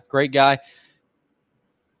 Great guy.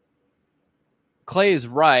 Clay is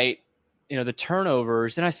right. The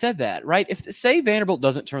turnovers, and I said that, right? Say Vanderbilt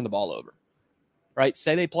doesn't turn the ball over, right?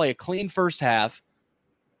 Say they play a clean first half,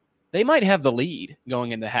 they might have the lead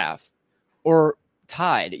going into half or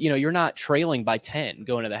tied. You're not trailing by 10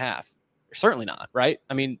 going into the half. You're certainly not, right?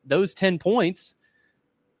 I mean, those 10 points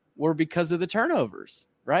were because of the turnovers,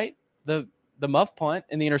 right? The muff punt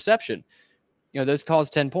and the interception. Those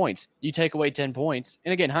caused 10 points. You take away 10 points.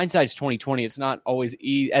 And again, hindsight's 20/20. It's not always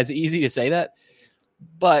as easy to say that.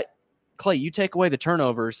 But Clay, you take away the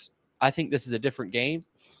turnovers, I think this is a different game.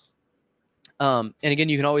 And again,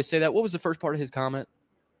 you can always say that. What was the first part of his comment?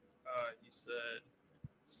 He said,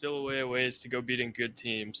 still a ways to go beating good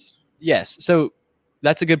teams. Yes. So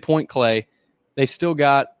that's a good point, Clay. They've still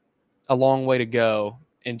got a long way to go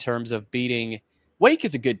in terms of beating. Wake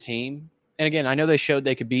is a good team. And again, I know they showed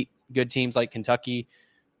they could beat good teams like Kentucky.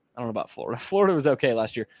 I don't know about Florida. Florida was okay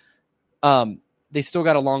last year. They still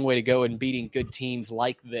got a long way to go in beating good teams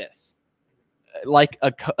like this. Like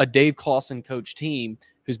a Dave Clawson coach team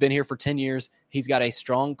who's been here for 10 years. He's got a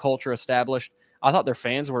strong culture established. I thought their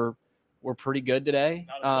fans were pretty good today.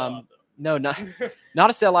 No, not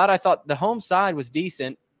a sellout. I thought the home side was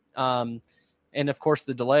decent. And of course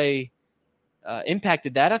the delay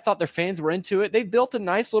impacted that. I thought their fans were into it. They've built a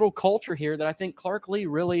nice little culture here that I think Clark Lee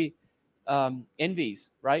really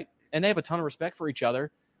envies, right? And they have a ton of respect for each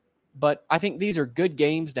other. But I think these are good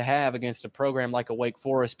games to have against a program like a Wake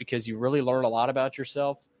Forest because you really learn a lot about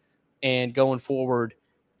yourself. And going forward,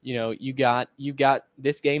 you got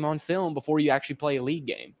this game on film before you actually play a league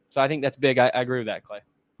game. So I think that's big. I agree with that, Clay.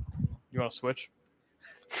 You want to switch?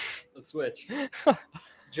 Let's switch.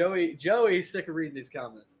 Joey's sick of reading these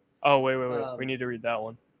comments. Oh, wait. We need to read that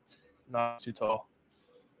one. Not too tall.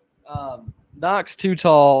 Knox too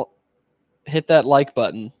tall. Hit that like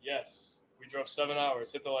button. Yes. We Bro, 7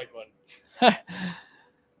 hours. Hit the like button.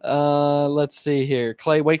 Let's see here.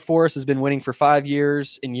 Clay, Wake Forest has been winning for 5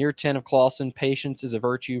 years. In year 10 of Clawson, patience is a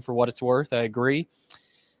virtue for what it's worth. I agree.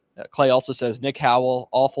 Clay also says Nick Howell,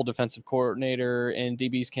 awful defensive coordinator, and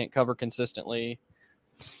DBs can't cover consistently.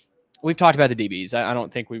 We've talked about the DBs. I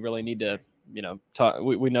don't think we really need to, talk.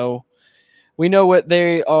 We know what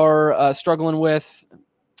they are struggling with.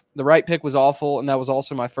 The right pick was awful, and that was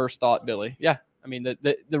also my first thought, Billy. Yeah, I mean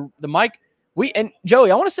the Mike. And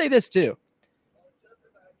Joey, I want to say this too.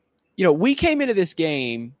 We came into this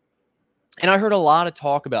game, and I heard a lot of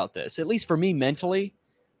talk about this. At least for me, mentally,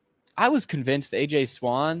 I was convinced A.J.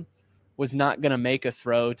 Swan was not going to make a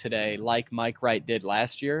throw today like Mike Wright did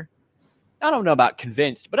last year. I don't know about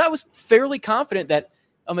convinced, but I was fairly confident that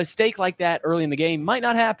a mistake like that early in the game might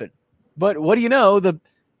not happen. But what do you know?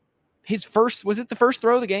 Was it the first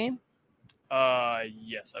throw of the game?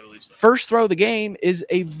 Yes, I believe so. First throw of the game is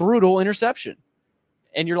a brutal interception.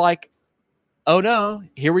 And you're like, oh no,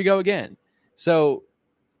 here we go again. So,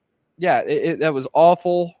 yeah, that was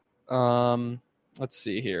awful. Let's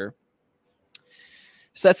see here.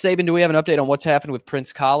 Seth Saban, do we have an update on what's happened with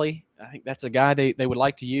Prince Collie? I think that's a guy they would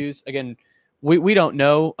like to use. Again, we don't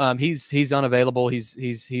know. He's unavailable.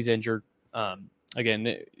 He's injured.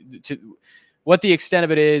 Again, to what the extent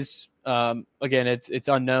of it is, again, it's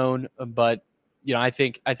unknown. But I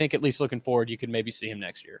think at least looking forward, you could maybe see him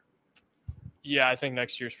next year. Yeah, I think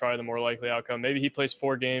next year is probably the more likely outcome. Maybe he plays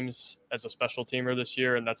 4 games as a special teamer this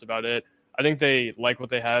year, and that's about it. I think they like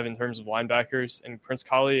what they have in terms of linebackers. And Prince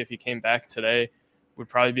Collie, if he came back today, would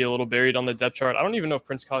probably be a little buried on the depth chart. I don't even know if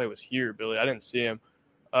Prince Collie was here, Billy. I didn't see him.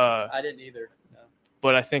 I didn't either. No.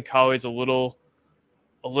 But I think Collie's a little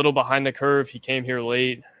behind the curve. He came here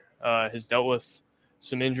late. Has dealt with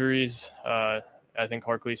some injuries. I think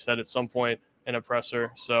Harkley said at some point in a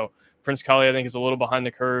presser. So Prince Collie, I think, is a little behind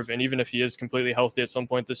the curve. And even if he is completely healthy at some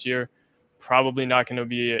point this year, probably not going to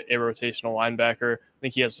be a rotational linebacker. I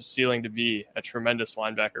think he has the ceiling to be a tremendous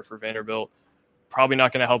linebacker for Vanderbilt. Probably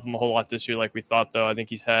not going to help him a whole lot this year like we thought, though. I think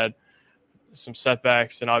he's had some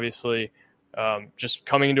setbacks, and obviously just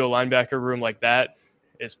coming into a linebacker room like that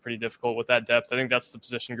is pretty difficult with that depth. I think that's the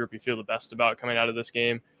position group you feel the best about coming out of this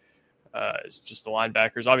game. It's just the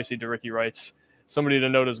linebackers. Obviously, DeRicky Wright's somebody to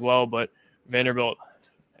note as well, but Vanderbilt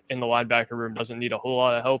in the linebacker room doesn't need a whole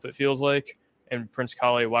lot of help, it feels like. And Prince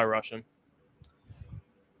Collie, why rush him?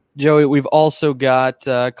 Joey, we've also got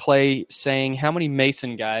Clay saying, how many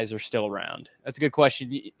Mason guys are still around? That's a good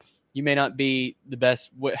question. You may not be the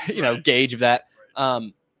best gauge of that.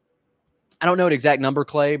 I don't know an exact number,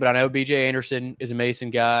 Clay, but I know B.J. Anderson is a Mason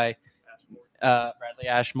guy. Bradley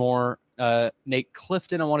Ashmore. Nate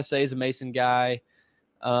Clifton, I want to say, is a Mason guy.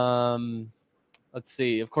 Let's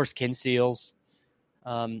see. Of course, Ken Seals.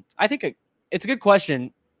 I think it's a good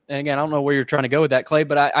question. And again, I don't know where you're trying to go with that, Clay,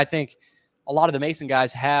 but I think a lot of the Mason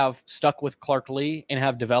guys have stuck with Clark Lee and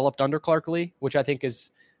have developed under Clark Lee, which I think is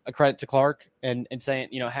a credit to Clark and saying,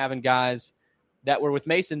 having guys that were with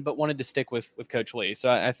Mason but wanted to stick with Coach Lee. So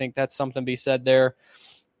I think that's something to be said there.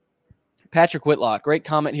 Patrick Whitlock, great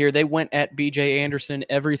comment here. They went at B.J. Anderson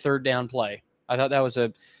every third down play. I thought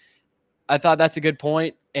that's a good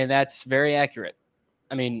point, and that's very accurate.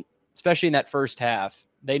 I mean, especially in that first half,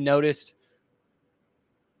 they noticed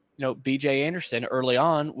B.J. Anderson early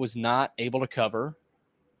on was not able to cover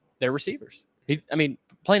their receivers. Plain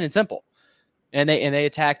and simple. And they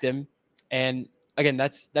attacked him. And again,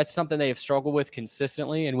 that's something they have struggled with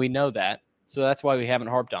consistently, and we know that. So that's why we haven't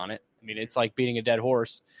harped on it. I mean, it's like beating a dead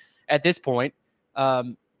horse at this point.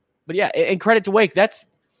 But yeah, and credit to Wake. That's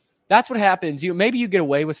what happens. Maybe you get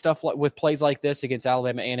away with stuff with plays like this against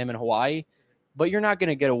Alabama A&M and Hawaii, but you're not going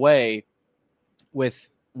to get away with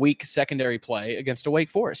weak secondary play against a Wake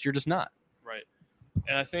Forest. You're just not. Right.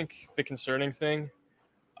 And I think the concerning thing,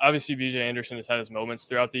 obviously B.J. Anderson has had his moments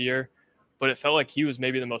throughout the year, but it felt like he was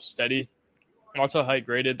maybe the most steady. Martel Height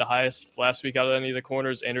graded the highest last week out of any of the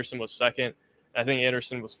corners. Anderson was second. I think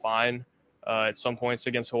Anderson was fine at some points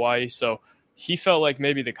against Hawaii. So he felt like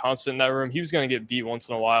maybe the constant in that room. He was going to get beat once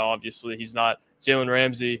in a while, obviously. He's not Jalen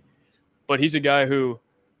Ramsey, but he's a guy who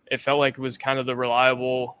it felt like was kind of the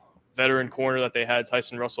reliable veteran corner that they had.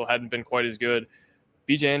 Tyson Russell hadn't been quite as good.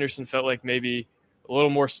 B.J. Anderson felt like maybe a little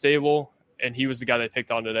more stable, and he was the guy they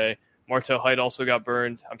picked on today. Martel Height also got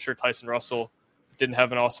burned. I'm sure Tyson Russell didn't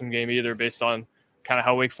have an awesome game either based on kind of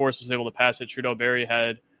how Wake Forest was able to pass it. Trudeau Berry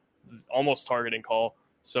had almost targeting call.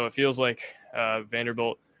 So it feels like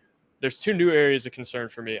Vanderbilt, there's two new areas of concern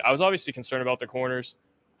for me. I was obviously concerned about the corners.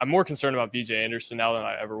 I'm more concerned about B.J. Anderson now than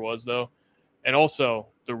I ever was, though. And also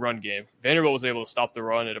the run game. Vanderbilt was able to stop the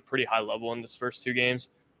run at a pretty high level in its first two games.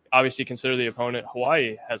 obviously consider the opponent.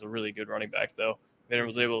 Hawaii has a really good running back, though.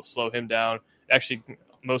 Vanderbilt was able to slow him down. Actually,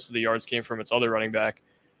 most of the yards came from its other running back.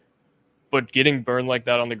 But getting burned like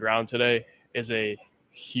that on the ground today is a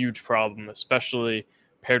huge problem, especially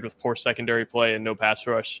paired with poor secondary play and no pass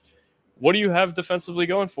rush. What do you have defensively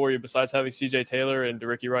going for you besides having C.J. Taylor and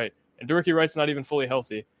DeRicky Wright? And DeRicky Wright's not even fully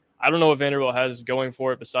healthy. I don't know what Vanderbilt has going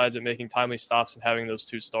for it besides it making timely stops and having those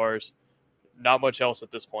 2 stars. Not much else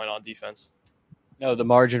at this point on defense. No, the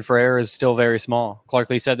margin for error is still very small.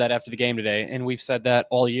 Clark Lee said that after the game today, and we've said that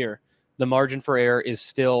all year. The margin for error is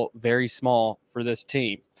still very small for this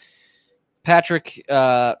team. Patrick,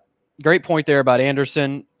 great point there about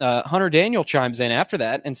Anderson. Hunter Daniel chimes in after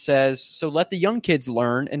that and says, so let the young kids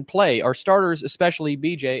learn and play. Our starters, especially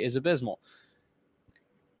BJ, is abysmal.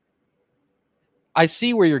 I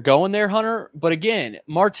see where you're going there, Hunter. But again,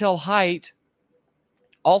 Martell Height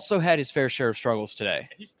also had his fair share of struggles today.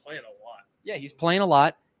 He's playing a lot. Yeah, he's playing a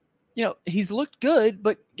lot. You know, he's looked good,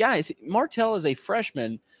 but guys, Martell is a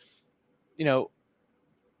freshman. You know,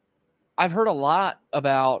 I've heard a lot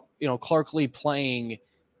about, you know, Clark Lee playing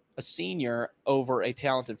a senior over a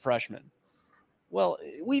talented freshman. Well,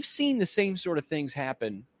 we've seen the same sort of things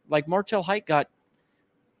happen. Like Martell Height got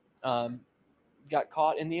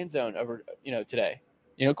caught in the end zone over, you know, today,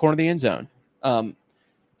 you know, corner of the end zone.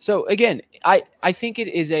 So again, I think it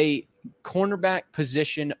is a cornerback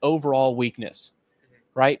position overall weakness,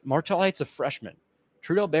 right? Martell Height's a freshman.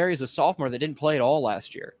 Trudell Berry is a sophomore that didn't play at all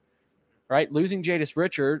last year, right? Losing Jadis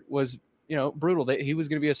Richard was, you know, brutal. He was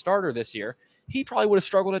going to be a starter this year. He probably would have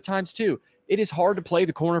struggled at times too. It is hard to play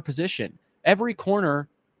the corner position. Every corner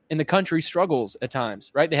in the country struggles at times,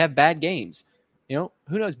 right? They have bad games. You know,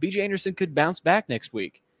 who knows? BJ Anderson could bounce back next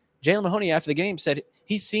week. Jalen Mahoney after the game said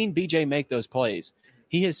he's seen BJ make those plays.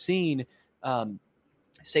 He has seen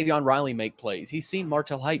Savion Riley make plays. He's seen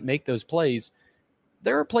Martell Height make those plays.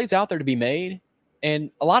 There are plays out there to be made,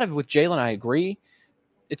 and a lot of it with Jalen, I agree.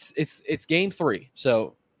 It's game 3.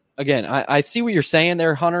 So again, I see what you're saying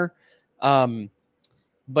there, Hunter.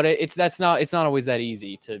 But it's not always that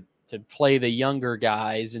easy to play the younger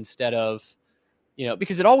guys instead of, you know,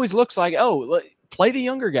 because it always looks like, oh, play the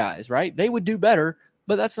younger guys, right? They would do better,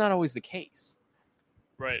 but that's not always the case.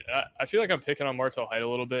 Right. I feel like I'm picking on Martell Height a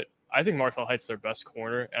little bit. I think Martell Height's their best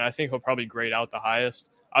corner, and I think he'll probably grade out the highest.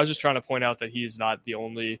 I was just trying to point out that he's not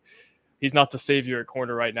the savior at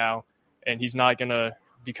corner right now, and he's not going to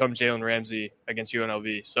become Jalen Ramsey against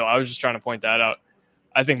UNLV. So I was just trying to point that out.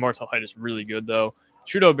 I think Martell Height is really good, though.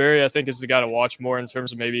 Trudell Berry, I think, is the guy to watch more in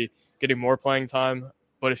terms of maybe getting more playing time.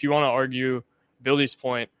 But if you want to argue Billy's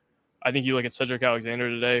point, I think you look at Cedric Alexander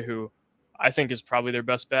today, who I think is probably their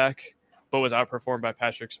best back, but was outperformed by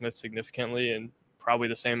Patrick Smith significantly and probably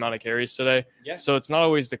the same amount of carries today. Yeah. So it's not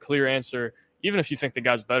always the clear answer, even if you think the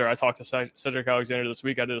guy's better. I talked to Cedric Alexander this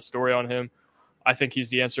week. I did a story on him. I think he's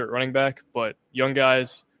the answer at running back, but young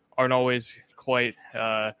guys aren't always quite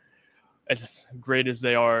as great as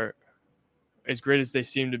they are, as great as they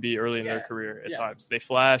seem to be early in their career at times. They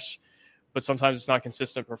flash, but sometimes it's not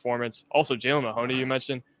consistent performance. Also, Jalen Mahoney, you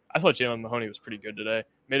mentioned. I thought Jalen Mahoney was pretty good today.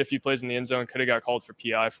 Made a few plays in the end zone, could have got called for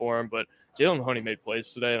PI for him, but Jalen Mahoney made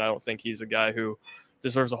plays today, and I don't think he's a guy who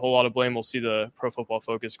deserves a whole lot of blame. We'll see the Pro Football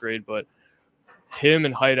Focus grade, but him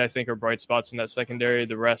and Height, I think, are bright spots in that secondary.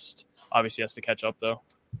 The rest obviously has to catch up, though.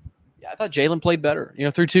 Yeah, I thought Jalen played better. You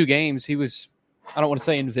know, through 2 games, he was, I don't want to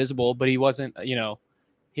say invisible, but he wasn't, you know,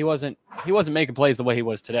 he wasn't making plays the way he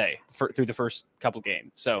was today through the first couple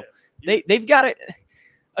games. So they've got it.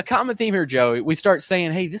 A common theme here, Joey. We start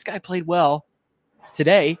saying, hey, this guy played well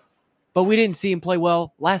today, but we didn't see him play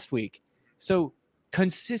well last week. So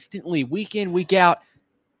consistently, week in, week out,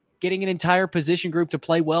 getting an entire position group to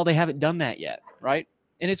play well, they haven't done that yet, right?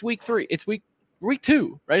 And it's week 3. It's week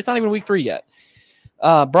 2, right? It's not even week 3 yet.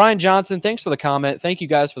 Brian Johnson, thanks for the comment. Thank you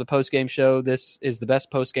guys for the post-game show. This is the best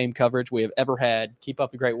post-game coverage we have ever had. Keep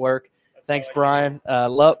up the great work. Thanks, Brian.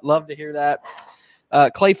 Love to hear that.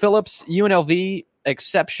 Clay Phillips, UNLV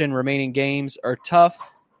exception remaining games are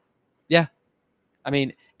tough. Yeah. I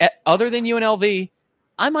mean, other than UNLV,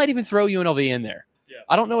 I might even throw UNLV in there. Yeah.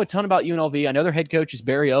 I don't know a ton about UNLV. I know their head coach is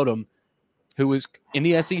Barry Odom, who was in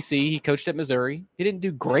the SEC. He coached at Missouri. He didn't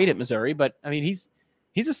do great at Missouri, but, I mean, he's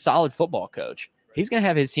a solid football coach. He's going to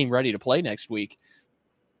have his team ready to play next week.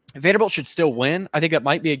 Vanderbilt should still win. I think that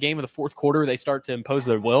might be a game of the fourth quarter. They start to impose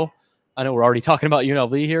their will. I know we're already talking about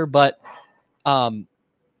UNLV here, but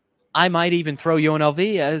I might even throw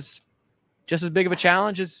UNLV as just as big of a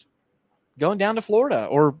challenge as going down to Florida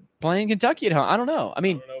or playing Kentucky at home. I don't know. I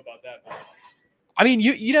mean, I don't know about that. I mean,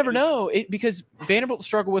 you never know because Vanderbilt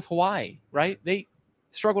struggled with Hawaii, right? They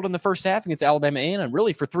struggled in the first half against Alabama A&M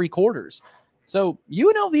really for 3 quarters. So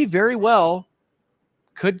UNLV very well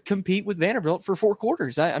could compete with Vanderbilt for 4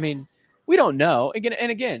 quarters. I mean, we don't know.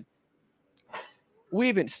 Again, we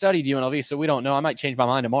haven't studied UNLV, so we don't know. I might change my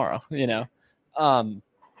mind tomorrow,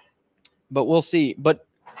 but we'll see. But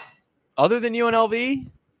other than UNLV,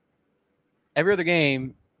 every other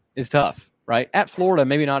game is tough, right? At Florida,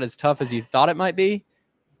 maybe not as tough as you thought it might be,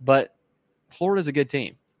 but Florida's a good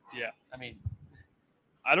team. Yeah. I mean,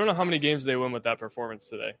 I don't know how many games they win with that performance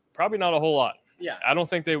today. Probably not a whole lot. Yeah. I don't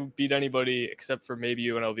think they beat anybody except for maybe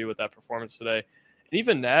UNLV with that performance today. And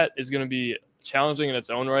even that is going to be challenging in its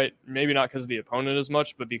own right. Maybe not because of the opponent as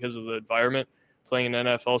much, but because of the environment. Playing in an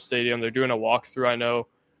NFL stadium, they're doing a walkthrough, I know,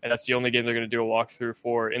 and that's the only game they're going to do a walkthrough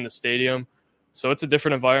for in the stadium. So it's a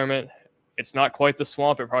different environment. It's not quite the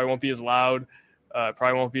Swamp. It probably won't be as loud. It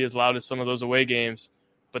probably won't be as loud as some of those away games.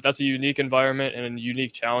 But that's a unique environment and a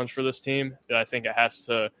unique challenge for this team that I think it has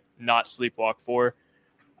to not sleepwalk for.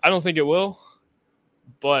 I don't think it will,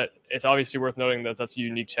 but it's obviously worth noting that that's a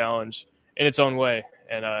unique challenge in its own way.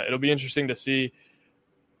 And it'll be interesting to see.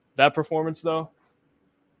 That performance, though,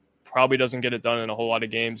 probably doesn't get it done in a whole lot of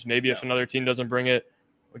games. Maybe if another team doesn't bring it,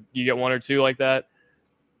 you get 1 or 2 like that.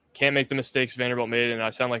 Can't make the mistakes Vanderbilt made, and I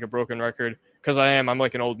sound like a broken record because I'm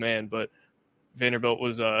like an old man, but Vanderbilt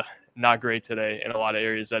was not great today in a lot of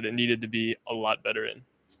areas that it needed to be a lot better in.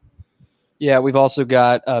 Yeah, we've also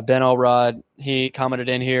got Ben Elrod. He commented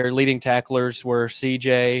in here, leading tacklers were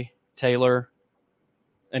CJ Taylor,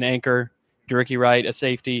 an anchor, Dericky Wright, a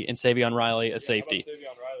safety, and Savion Riley, a safety.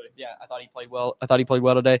 Yeah, I thought he played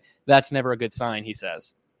well. Today. That's never a good sign, he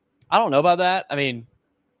says. I don't know about that. I mean,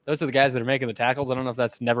 those are the guys that are making the tackles. I don't know if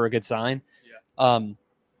that's never a good sign. Yeah.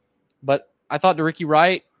 But I thought Dericky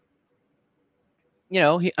Wright, he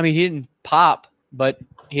didn't pop, but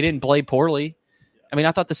he didn't play poorly. I mean,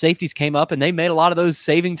 I thought the safeties came up and they made a lot of those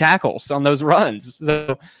saving tackles on those runs.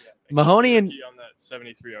 So Mahoney and on that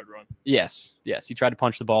 73-yard run. Yes, he tried to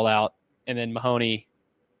punch the ball out, and then Mahoney,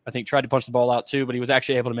 I think, tried to punch the ball out too, but he was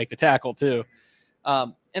actually able to make the tackle too.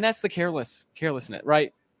 And that's the carelessness,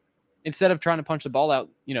 right? Instead of trying to punch the ball out,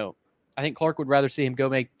 I think Clark would rather see him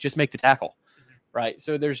just make the tackle, right?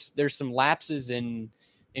 So there's some lapses in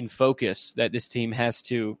focus that this team has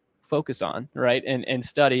to focus on, right, and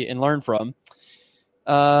study and learn from.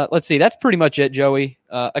 Let's see. That's pretty much it, Joey.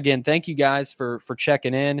 Again, thank you guys for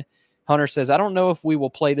checking in. Hunter says, I don't know if we will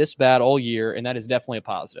play this bad all year, and that is definitely a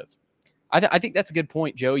positive. I think that's a good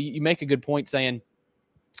point, Joe. You make a good point saying,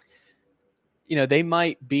 they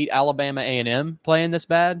might beat Alabama A&M playing this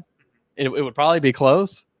bad. It would probably be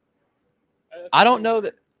close. I don't know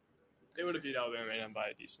that they would have beat Alabama A&M by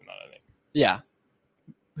a decent amount, I think. Yeah.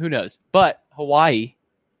 Who knows? But Hawaii,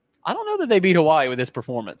 I don't know that they beat Hawaii with this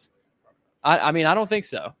performance. I mean, I don't think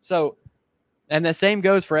so. So, and the same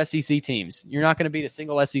goes for SEC teams. You're not going to beat a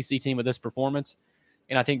single SEC team with this performance,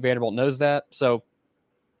 and I think Vanderbilt knows that. So,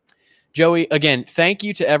 Joey, again, thank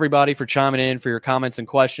you to everybody for chiming in, for your comments and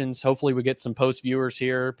questions. Hopefully we get some post viewers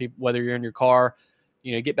here, whether you're in your car,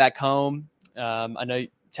 get back home. I know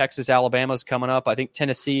Texas, Alabama's coming up. I think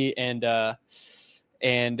Tennessee and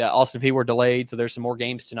Austin Peay were delayed, so there's some more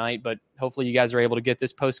games tonight. But hopefully you guys are able to get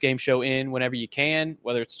this post-game show in whenever you can,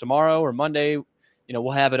 whether it's tomorrow or Monday.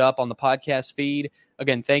 We'll have it up on the podcast feed.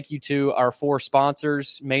 Again, thank you to our 4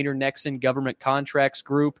 sponsors, Maynard Nexen Government Contracts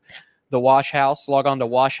Group, The Wash House. Log on to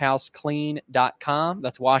washhouseclean.com.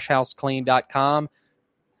 That's washhouseclean.com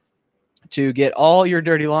to get all your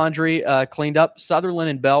dirty laundry cleaned up.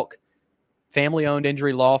 Sutherland & Belk, family-owned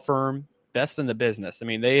injury law firm, best in the business. I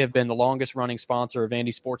mean, they have been the longest-running sponsor of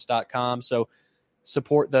VandySports.com, so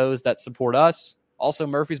support those that support us. Also,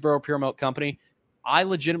 Murfreesboro Pure Milk Company. I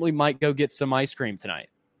legitimately might go get some ice cream tonight.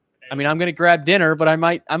 I mean, I'm going to grab dinner, but I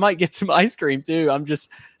might get some ice cream too. I'm just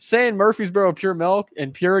saying, Murfreesboro Pure Milk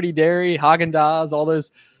and Purity Dairy, Haagen-Dazs, all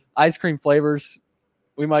those ice cream flavors,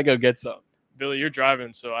 we might go get some. Billy, you're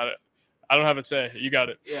driving, so I don't have a say. You got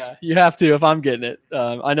it. Yeah, you have to if I'm getting it.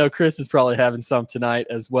 I know Chris is probably having some tonight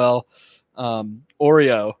as well.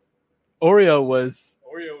 Oreo was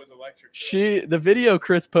electric. The video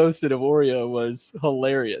Chris posted of Oreo was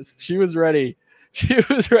hilarious. She was ready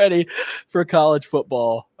for college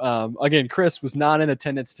football. Again, Chris was not in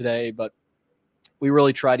attendance today, but we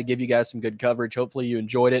really tried to give you guys some good coverage. Hopefully you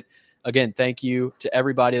enjoyed it. Again, thank you to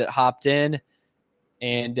everybody that hopped in.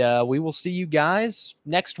 And we will see you guys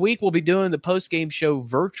next week. We'll be doing the post-game show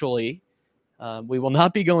virtually. We will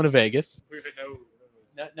not be going to Vegas.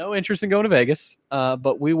 No interest in going to Vegas,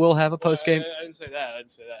 but we will have a post-game. I didn't say that.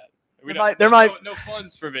 No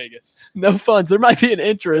funds for Vegas. No funds. There might be an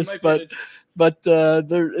interest, but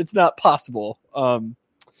it's not possible.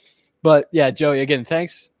 But yeah, Joey, again,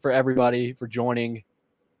 thanks for everybody for joining.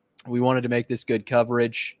 We wanted to make this good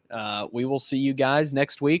coverage. We will see you guys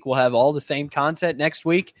next week. We'll have all the same content next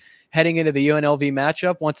week heading into the UNLV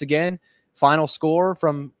matchup. Once again, final score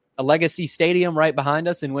from Allegacy Stadium right behind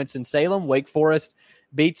us in Winston-Salem. Wake Forest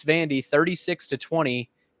beats Vandy 36-20.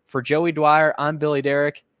 For Joey Dwyer, I'm Billy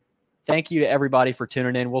Derrick. Thank you to everybody for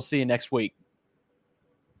tuning in. We'll see you next week.